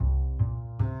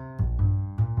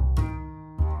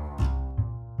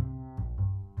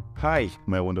Hi,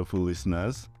 my wonderful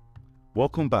listeners.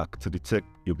 Welcome back to the Tech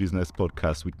Your Business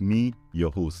podcast with me,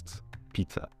 your host,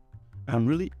 Peter. I'm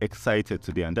really excited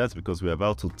today, and that's because we're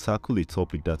about to tackle a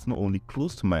topic that's not only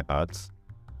close to my heart,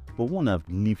 but one I've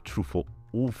lived through for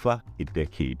over a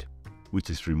decade, which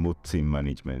is remote team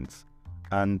management.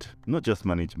 And not just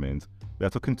management, we are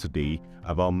talking today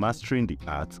about mastering the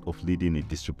art of leading a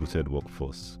distributed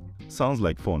workforce. Sounds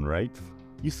like fun, right?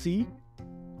 You see,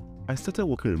 I started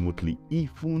working remotely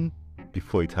even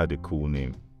before it had a cool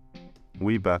name.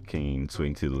 Way back in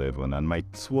 2011, and my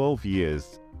 12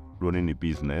 years running a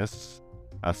business,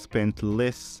 I spent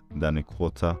less than a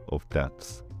quarter of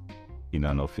that in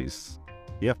an office.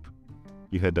 Yep,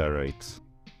 you heard that right.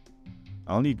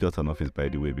 I only got an office, by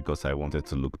the way, because I wanted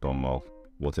to look normal,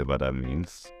 whatever that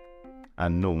means.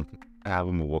 And no, I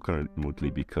haven't been working remotely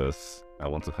because I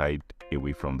want to hide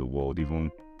away from the world,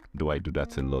 even though I do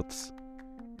that a lot.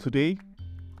 Today,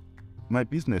 my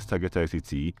business, Target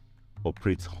ICT,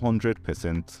 operates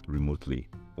 100% remotely.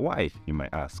 Why, you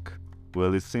might ask?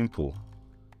 Well, it's simple.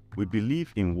 We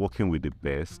believe in working with the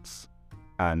best,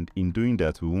 and in doing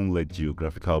that, we won't let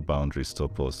geographical boundaries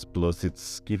stop us. Plus,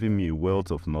 it's giving me a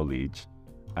wealth of knowledge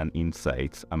and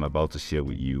insights I'm about to share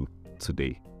with you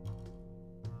today.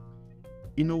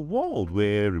 In a world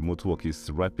where remote work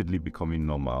is rapidly becoming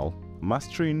normal,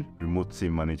 mastering remote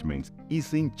team management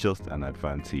isn't just an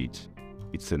advantage,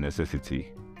 it's a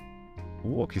necessity.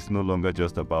 Work is no longer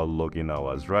just about logging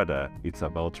hours, rather, it's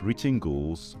about reaching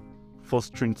goals,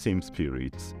 fostering team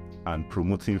spirit, and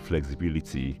promoting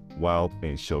flexibility while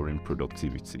ensuring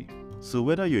productivity. So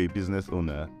whether you're a business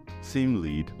owner, team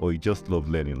lead, or you just love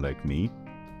learning like me,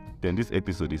 then this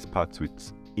episode is packed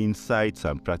with insights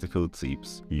and practical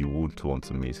tips you won't want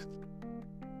to miss.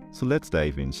 So let's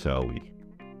dive in, shall we?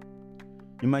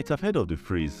 You might have heard of the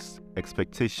phrase,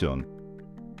 expectation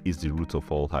is the root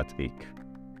of all heartache.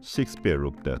 Shakespeare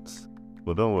wrote that,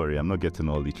 but don't worry, I'm not getting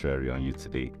all literary on you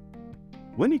today.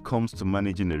 When it comes to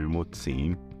managing a remote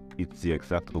team, it's the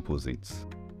exact opposite.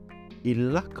 A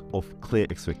lack of clear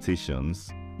expectations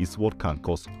is what can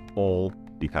cause all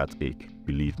the heartache,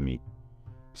 believe me.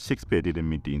 Shakespeare didn't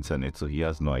meet the internet, so he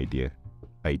has no idea.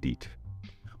 I did.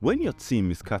 When your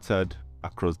team is scattered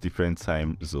across different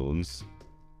time zones,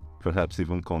 perhaps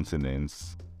even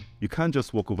continents, you can't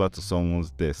just walk over to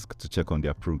someone's desk to check on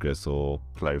their progress or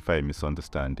clarify a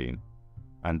misunderstanding.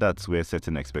 And that's where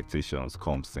setting expectations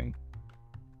comes in.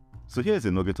 So here's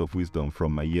a nugget of wisdom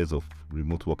from my years of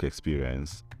remote work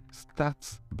experience.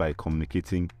 Start by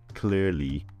communicating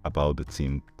clearly about the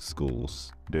team's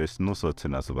goals. There's no such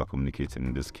thing as over-communicating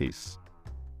in this case.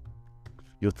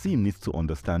 Your team needs to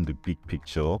understand the big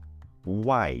picture,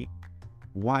 why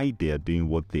they are doing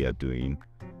what they are doing,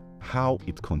 how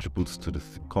it contributes to the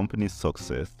company's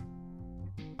success,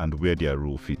 and where their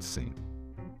role fits in.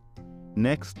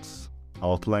 Next,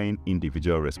 outline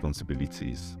individual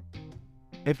responsibilities.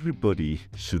 Everybody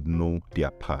should know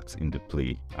their part in the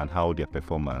play and how their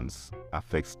performance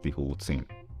affects the whole team.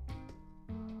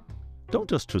 Don't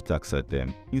just throw tasks at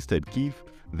them. Instead, give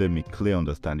them a clear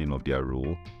understanding of their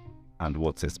role and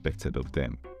what's expected of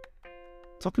them.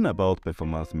 Talking about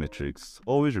performance metrics,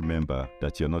 always remember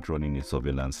that you're not running a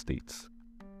surveillance state.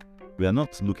 We are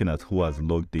not looking at who has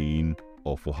logged in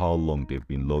or for how long they've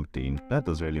been logged in. That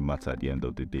doesn't really matter at the end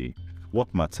of the day.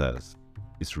 What matters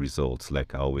is results,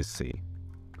 like I always say.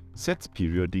 Set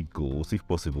periodic goals, if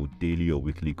possible daily or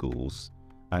weekly goals,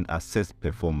 and assess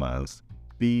performance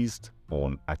based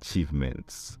on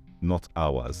achievements, not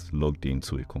hours logged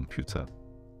into a computer.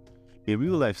 A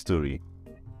real-life story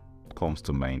comes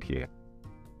to mind here.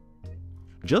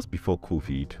 Just before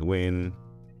COVID, when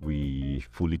we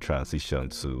fully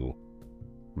transitioned to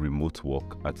remote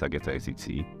work at Target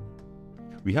ICT,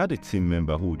 we had a team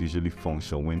member who would usually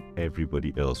function when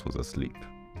everybody else was asleep.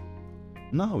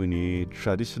 Now, in a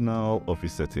traditional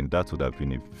office setting, that would have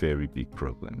been a very big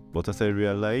problem. But as I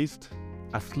realized,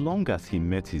 as long as he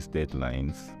met his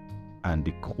deadlines and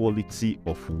the quality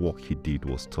of work he did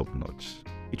was top-notch,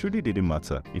 it really didn't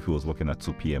matter if he was working at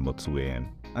 2 p.m. or 2 a.m.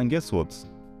 And guess what?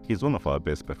 He's one of our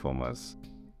best performers.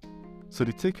 So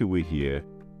the takeaway here,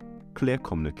 clear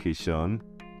communication,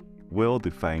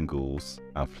 well-defined goals,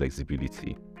 and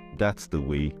flexibility. That's the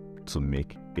way to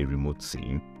make a remote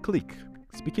team click.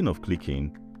 Speaking of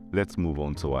clicking, let's move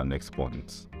on to our next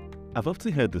point. I've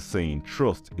often heard the saying,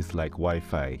 trust is like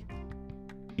Wi-Fi.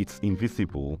 It's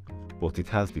invisible, but it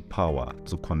has the power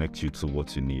to connect you to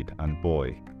what you need. And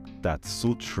boy, that's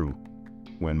so true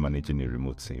when managing a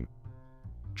remote team.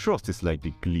 Trust is like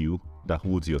the glue that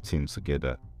holds your team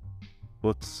together.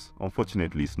 But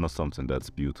unfortunately, it's not something that's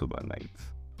built overnight.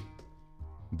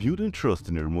 Building trust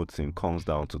in a remote team comes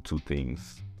down to two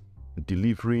things: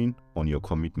 delivering on your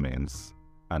commitments,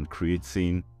 and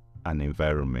creating an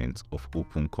environment of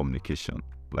open communication.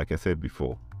 Like I said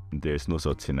before, there's no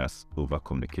such thing as over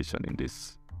communication in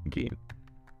this game.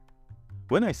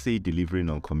 When I say delivering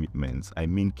on commitments, I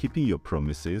mean keeping your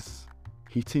promises,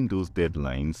 hitting those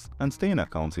deadlines, and staying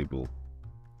accountable.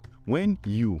 When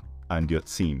you and your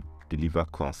team deliver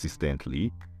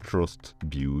consistently, trust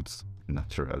builds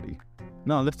naturally.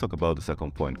 Now let's talk about the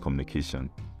second point, communication.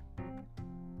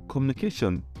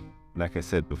 Communication, like I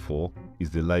said before, is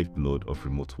the lifeblood of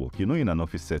remote work. In an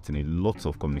office setting, a lot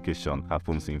of communication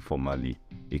happens informally.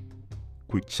 A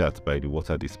quick chat by the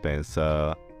water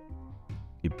dispenser,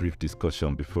 a brief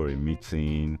discussion before a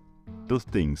meeting. Those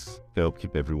things help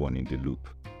keep everyone in the loop.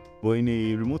 But in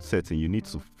a remote setting, you need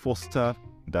to foster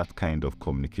that kind of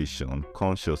communication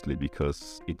consciously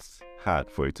because it's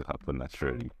hard for it to happen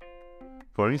naturally.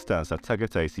 For instance, at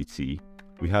Target ICT,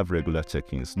 we have regular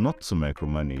check-ins, not to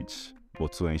micromanage,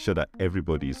 but to ensure that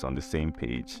everybody is on the same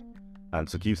page and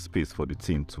to give space for the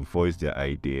team to voice their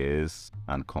ideas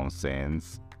and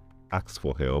concerns, ask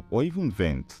for help, or even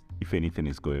vent if anything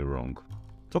is going wrong.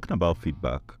 Talking about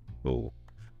feedback,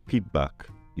 feedback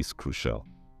is crucial,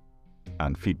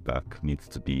 and feedback needs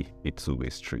to be a two-way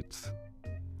street.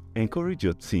 Encourage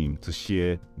your team to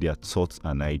share their thoughts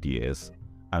and ideas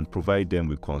and provide them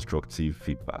with constructive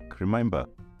feedback. Remember,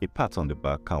 a pat on the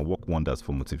back can work wonders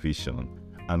for motivation,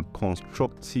 and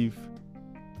constructive,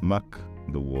 mark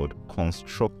the word,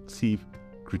 constructive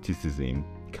criticism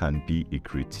can be a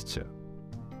great teacher.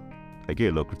 I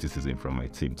get a lot of criticism from my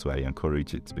team, so I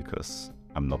encourage it because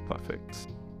I'm not perfect.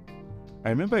 I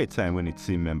remember a time when a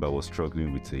team member was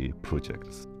struggling with a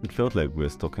project. It felt like we were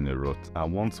stuck in a rut,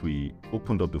 and once we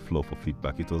opened up the floor for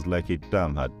feedback, it was like a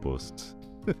dam had burst.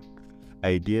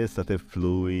 Ideas started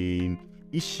flowing,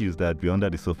 issues that had been under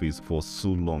the surface for so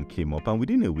long came up, and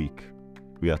within a week,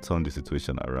 we had turned the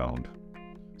situation around.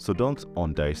 So don't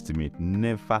underestimate,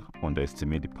 never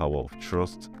underestimate the power of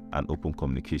trust and open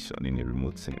communication in a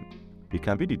remote team. It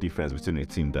can be the difference between a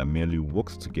team that merely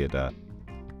works together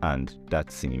and that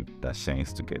team that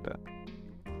shines together.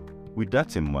 With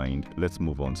that in mind, let's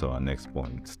move on to our next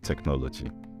point,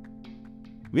 technology.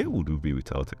 Where would we be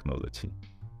without technology?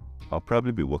 I'll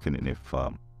probably be working in a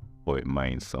farm or a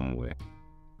mine somewhere.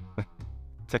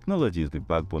 Technology is the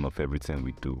backbone of everything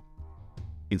we do.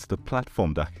 It's the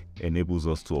platform that enables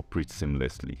us to operate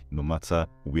seamlessly, no matter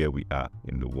where we are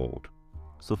in the world.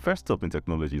 So first up in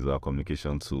technology is our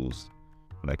communication tools.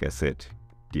 Like I said,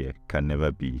 there can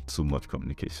never be too much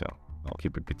communication. I'll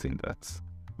keep repeating that.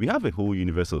 We have a whole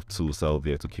universe of tools out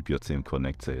there to keep your team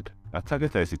connected. At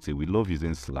Target ICT, we love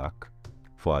using Slack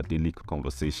for our daily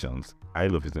conversations. I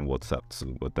love using WhatsApp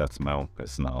too, but that's my own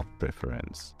personal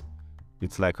preference.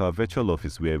 It's like our virtual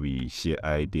office where we share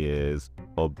ideas,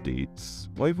 updates,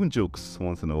 or even jokes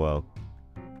once in a while.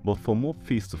 But for more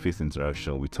face-to-face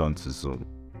interaction, we turn to Zoom,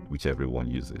 which everyone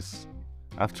uses.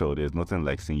 After all, there's nothing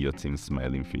like seeing your team's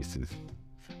smiling faces.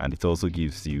 And it also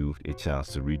gives you a chance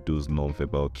to read those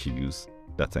non-verbal cues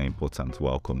that are important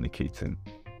while communicating.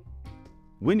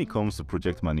 When it comes to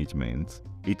project management,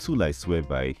 a tool I swear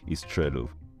by is Trello.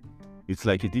 It's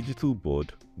like a digital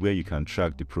board where you can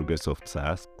track the progress of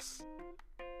tasks,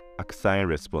 assign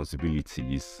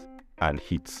responsibilities, and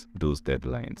hit those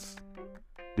deadlines.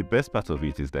 The best part of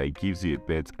it is that it gives you a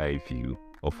bird's eye view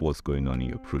of what's going on in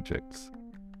your projects.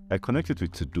 I connected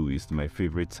with Todoist, my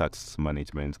favorite task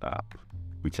management app,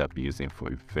 which I've been using for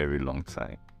a very long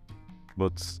time.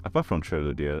 But apart from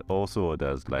Trello, there are also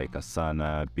others like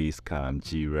Asana, Basecamp,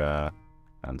 Jira,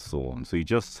 and so on. So you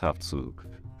just have to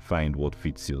find what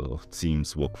fits your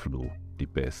team's workflow the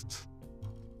best.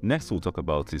 Next, we'll talk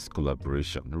about is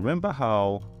collaboration. Remember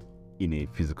how in a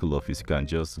physical office you can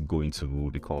just go into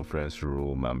the conference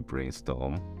room and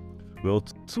brainstorm? Well,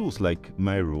 tools like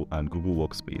Miro and Google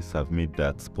Workspace have made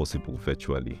that possible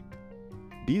virtually.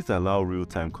 These allow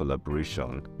real-time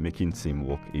collaboration, making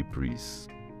teamwork a breeze.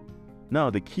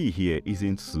 Now, the key here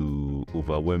isn't to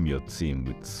overwhelm your team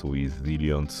with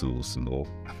zillion tools, no.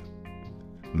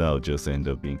 That'll just end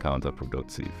up being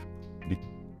counterproductive. The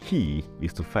key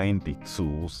is to find the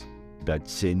tools that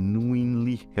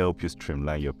genuinely help you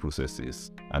streamline your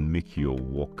processes and make your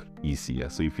work easier.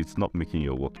 So if it's not making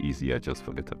your work easier, just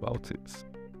forget about it.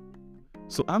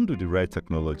 So armed with the right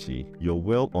technology, you're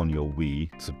well on your way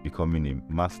to becoming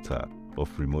a master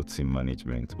of remote team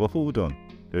management. But hold on,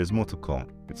 there is more to come.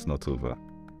 It's not over.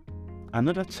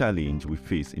 Another challenge we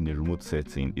face in a remote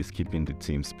setting is keeping the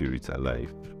team spirit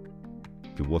alive.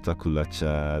 The water cooler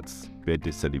chats,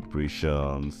 birthday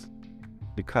celebrations,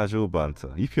 the casual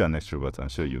banter. If you're an extrovert, I'm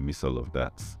sure you miss all of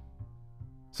that.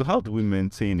 So how do we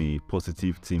maintain a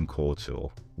positive team culture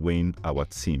when our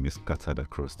team is scattered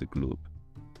across the globe?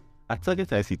 At Target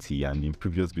ICT and in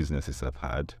previous businesses I've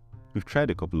had, we've tried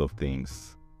a couple of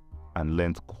things and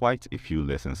learned quite a few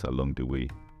lessons along the way.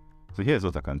 So here's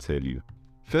what I can tell you.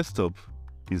 First up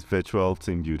is virtual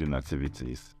team building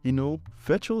activities.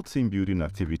 Virtual team building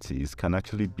activities can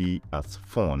actually be as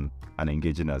fun and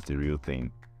engaging as the real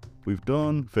thing. We've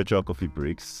done virtual coffee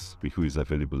breaks with who is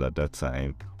available at that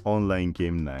time, online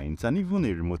game nights, and even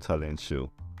a remote talent show.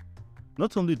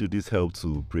 Not only do these help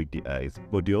to break the ice,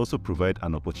 but they also provide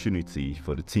an opportunity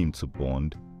for the team to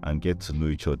bond and get to know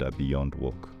each other beyond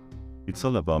work. It's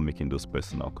all about making those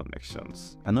personal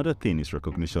connections. Another thing is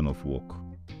recognition of work.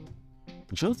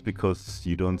 Just because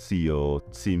you don't see your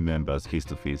team members face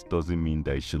to face doesn't mean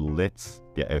that you should let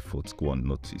their efforts go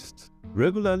unnoticed.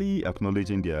 Regularly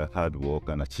acknowledging their hard work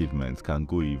and achievements can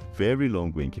go a very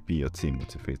long way in keeping your team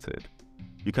motivated.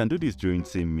 You can do this during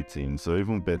team meetings, or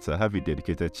even better, have a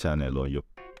dedicated channel on your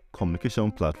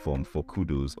communication platform for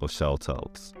kudos or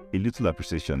shout-outs. A little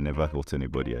appreciation never hurt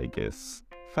anybody, I guess.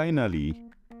 Finally,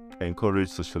 encourage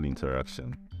social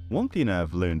interaction. One thing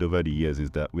I've learned over the years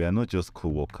is that we are not just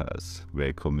co-workers, we're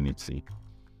a community.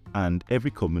 And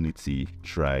every community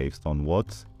thrives on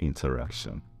what?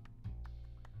 Interaction.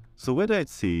 So whether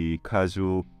it's a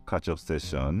casual catch-up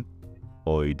session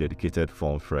or a dedicated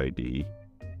Fun Friday,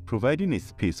 providing a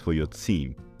space for your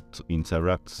team to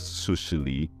interact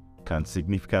socially can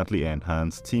significantly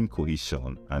enhance team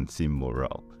cohesion and team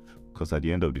morale. Because at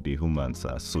the end of the day, humans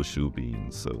are social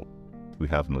beings, so we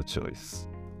have no choice.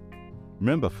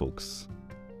 Remember folks,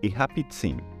 a happy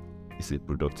team is a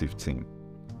productive team.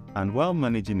 And while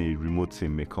managing a remote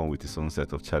team may come with its own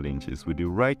set of challenges, with the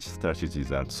right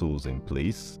strategies and tools in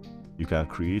place, you can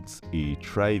create a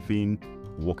thriving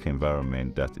work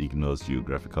environment that ignores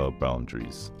geographical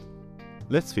boundaries.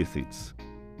 Let's face it,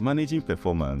 managing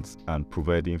performance and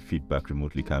providing feedback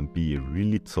remotely can be a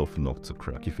really tough nut to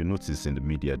crack. If you notice in the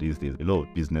media these days, a lot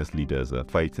of business leaders are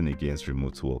fighting against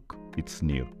remote work. It's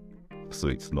new, so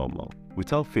it's normal.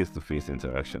 Without face-to-face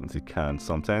interactions, it can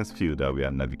sometimes feel that we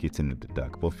are navigating in the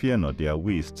dark, but fear not, there are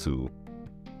ways to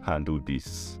handle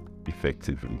this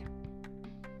effectively.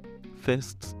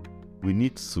 First, we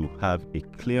need to have a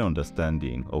clear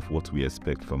understanding of what we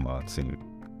expect from our team.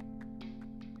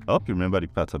 I hope you remember the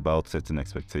part about setting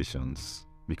expectations,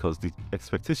 because the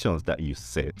expectations that you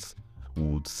set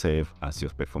would serve as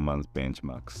your performance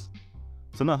benchmarks.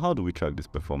 So now, how do we track this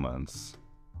performance?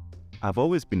 I've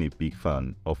always been a big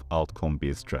fan of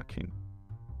outcome-based tracking.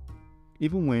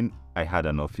 Even when I had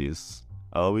an office,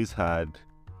 I always had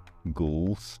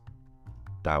goals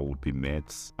that would be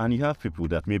met. And you have people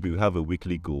that maybe have a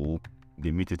weekly goal, they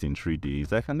meet it in 3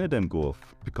 days. I can let them go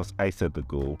off because I set the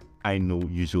goal. I know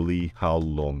usually how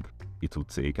long it will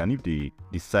take. And if they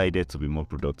decided to be more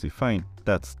productive, fine,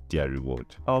 that's their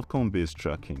reward. Outcome-based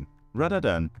tracking. Rather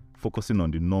than focusing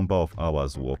on the number of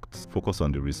hours worked, focus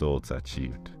on the results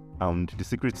achieved. And the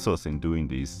secret sauce in doing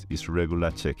this is regular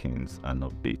check-ins and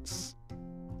updates.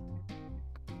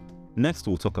 Next,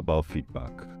 we'll talk about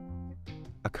feedback.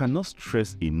 I cannot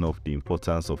stress enough the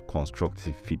importance of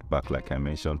constructive feedback, like I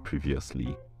mentioned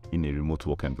previously, in a remote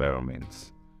work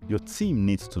environment. Your team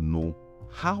needs to know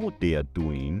how they are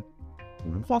doing,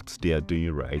 what they are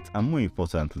doing right, and more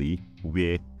importantly,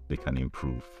 where they can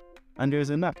improve. And there's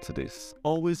an knack to this.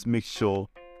 Always make sure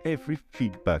every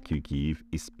feedback you give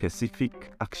is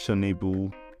specific,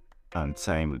 actionable, and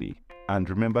timely. And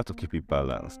remember to keep it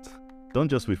balanced. Don't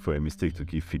just wait for a mistake to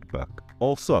give feedback.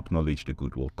 Also acknowledge the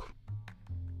good work.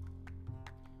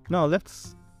 Now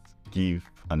let's give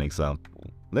an example.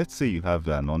 Let's say you have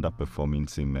an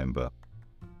underperforming team member.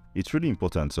 It's really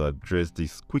important to address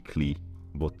this quickly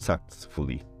but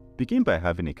tactfully. Begin by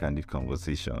having a candid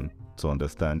conversation to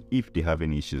understand if they have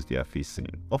any issues they are facing.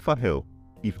 Offer help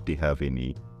if they have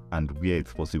any, and where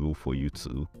it's possible for you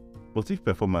to. But if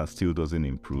performance still doesn't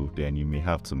improve, then you may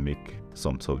have to make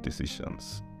some tough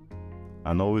decisions.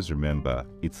 And always remember,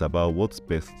 it's about what's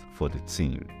best for the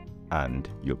team and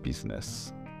your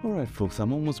business. Alright folks,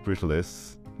 I'm almost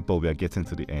breathless, but we are getting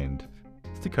to the end.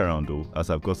 Stick around though, as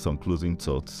I've got some closing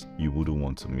thoughts you wouldn't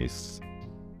want to miss.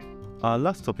 Our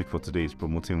last topic for today is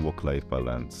promoting work-life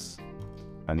balance.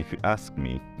 And if you ask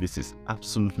me, this is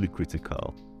absolutely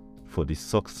critical for the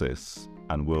success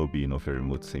and well-being of a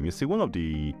remote team. You see, one of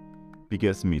the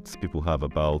biggest myths people have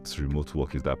about remote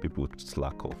work is that people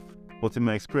slack off. But in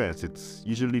my experience, it's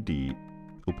usually the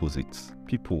opposite.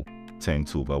 People tend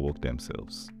to overwork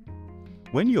themselves.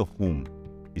 When your home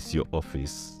is your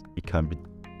office, it can be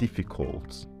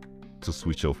difficult to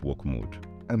switch off work mode.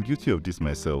 I'm guilty of this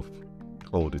myself.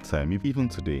 all the time. Even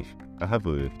today, I have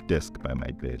a desk by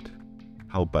my bed.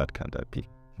 How bad can that be?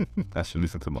 I should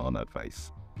listen to my own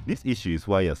advice. This issue is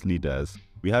why, as leaders,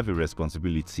 we have a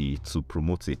responsibility to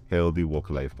promote a healthy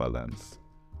work-life balance.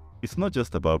 It's not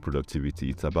just about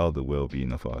productivity, it's about the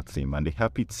well-being of our team. And a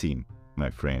happy team, my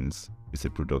friends, is a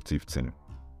productive team.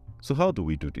 So how do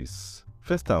we do this?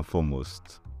 First and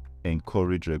foremost,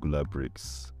 encourage regular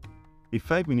breaks. A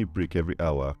 5-minute break every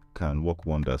hour can work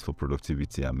wonders for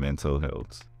productivity and mental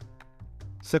health.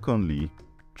 Secondly,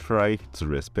 try to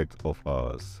respect off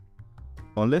hours.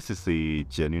 Unless it's a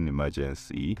genuine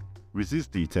emergency,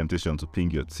 resist the temptation to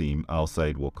ping your team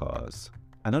outside work hours.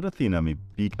 Another thing I'm a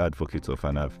big advocate of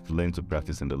and I've learned to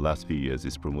practice in the last few years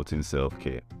is promoting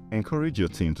self-care. Encourage your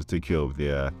team to take care of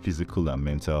their physical and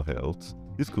mental health.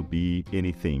 This could be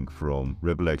anything from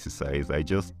regular exercise. I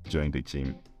just joined the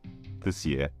gym this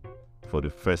year for the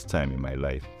first time in my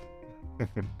life.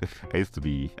 I used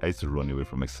to run away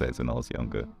from exercise when I was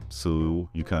younger. So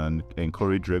you can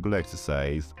encourage regular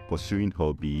exercise, pursuing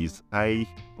hobbies. I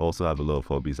also have a lot of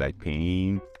hobbies. I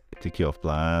paint, I take care of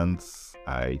plants,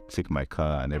 I take my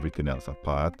car and everything else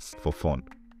apart for fun.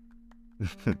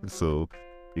 So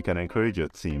you can encourage your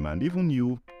team, and even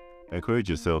you encourage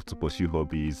yourself to pursue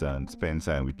hobbies and spend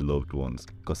time with loved ones,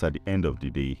 because at the end of the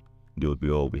day, they will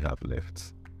be all we have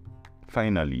left.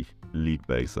 Finally, lead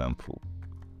by example.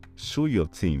 Show your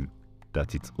team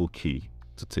that it's okay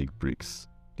to take breaks.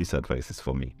 This advice is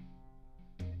for me.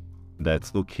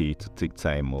 That's okay to take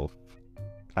time off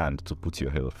and to put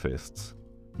your health first.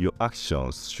 Your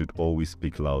actions should always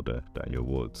speak louder than your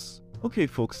words. Okay,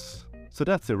 folks, so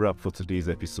that's a wrap for today's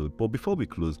episode. But before we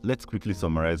close, let's quickly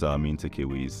summarize our main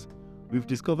takeaways. We've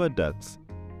discovered that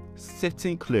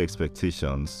setting clear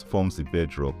expectations forms the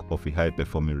bedrock of a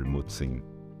high-performing remote team.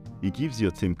 It gives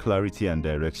your team clarity and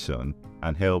direction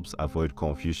and helps avoid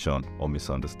confusion or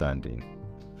misunderstanding.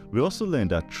 We also learned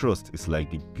that trust is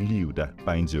like the glue that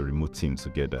binds your remote team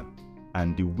together.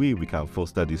 And the way we can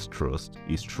foster this trust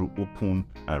is through open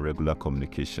and regular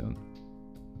communication.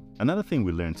 Another thing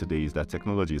we learned today is that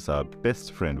technology is our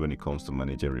best friend when it comes to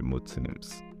managing remote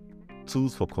teams.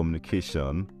 Tools for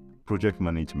communication, project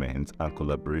management, and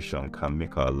collaboration can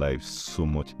make our lives so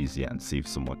much easier and save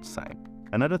so much time.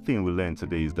 Another thing we learned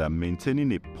today is that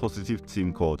maintaining a positive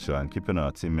team culture and keeping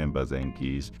our team members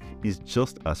engaged is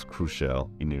just as crucial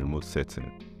in a remote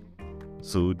setting.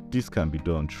 So this can be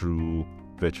done through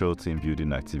virtual team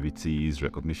building activities,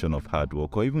 recognition of hard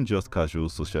work, or even just casual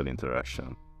social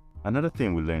interaction. Another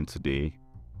thing we learned today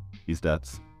is that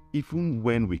even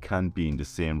when we can't be in the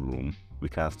same room, we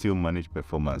can still manage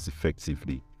performance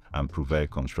effectively and provide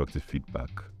constructive feedback.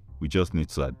 We just need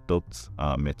to adopt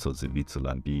our methods a little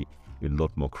and be a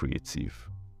lot more creative.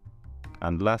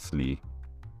 And lastly,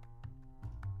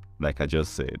 like I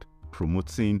just said,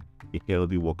 promoting a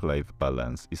healthy work-life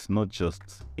balance is not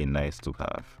just a nice to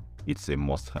have, it's a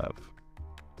must-have.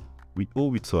 We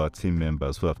owe it to our team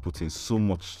members who have put in so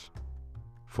much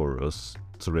for us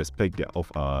to respect their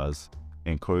off hours,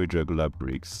 encourage regular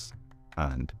breaks,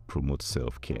 and promote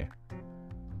self-care.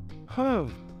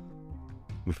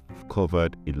 We've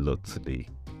covered a lot today.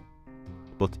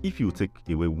 But if you take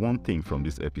away one thing from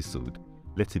this episode,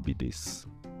 let it be this.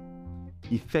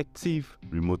 Effective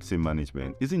remote team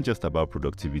management isn't just about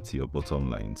productivity or bottom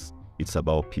lines, it's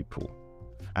about people.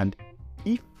 And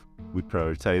if we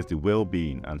prioritize the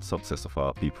well-being and success of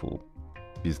our people,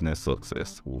 business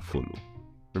success will follow.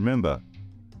 Remember,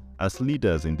 as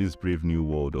leaders in this brave new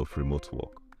world of remote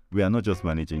work, we are not just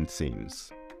managing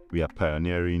teams, we are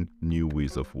pioneering new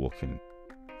ways of working.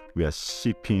 We are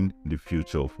shaping the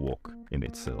future of work in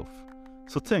itself.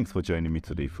 So thanks for joining me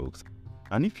today, folks.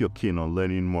 And if you're keen on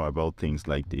learning more about things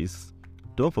like this,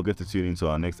 don't forget to tune into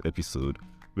our next episode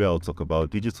where I'll talk about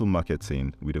digital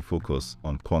marketing with a focus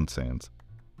on content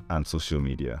and social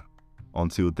media.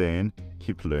 Until then,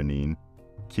 keep learning,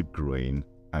 keep growing,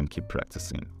 and keep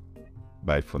practicing.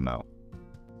 Bye for now.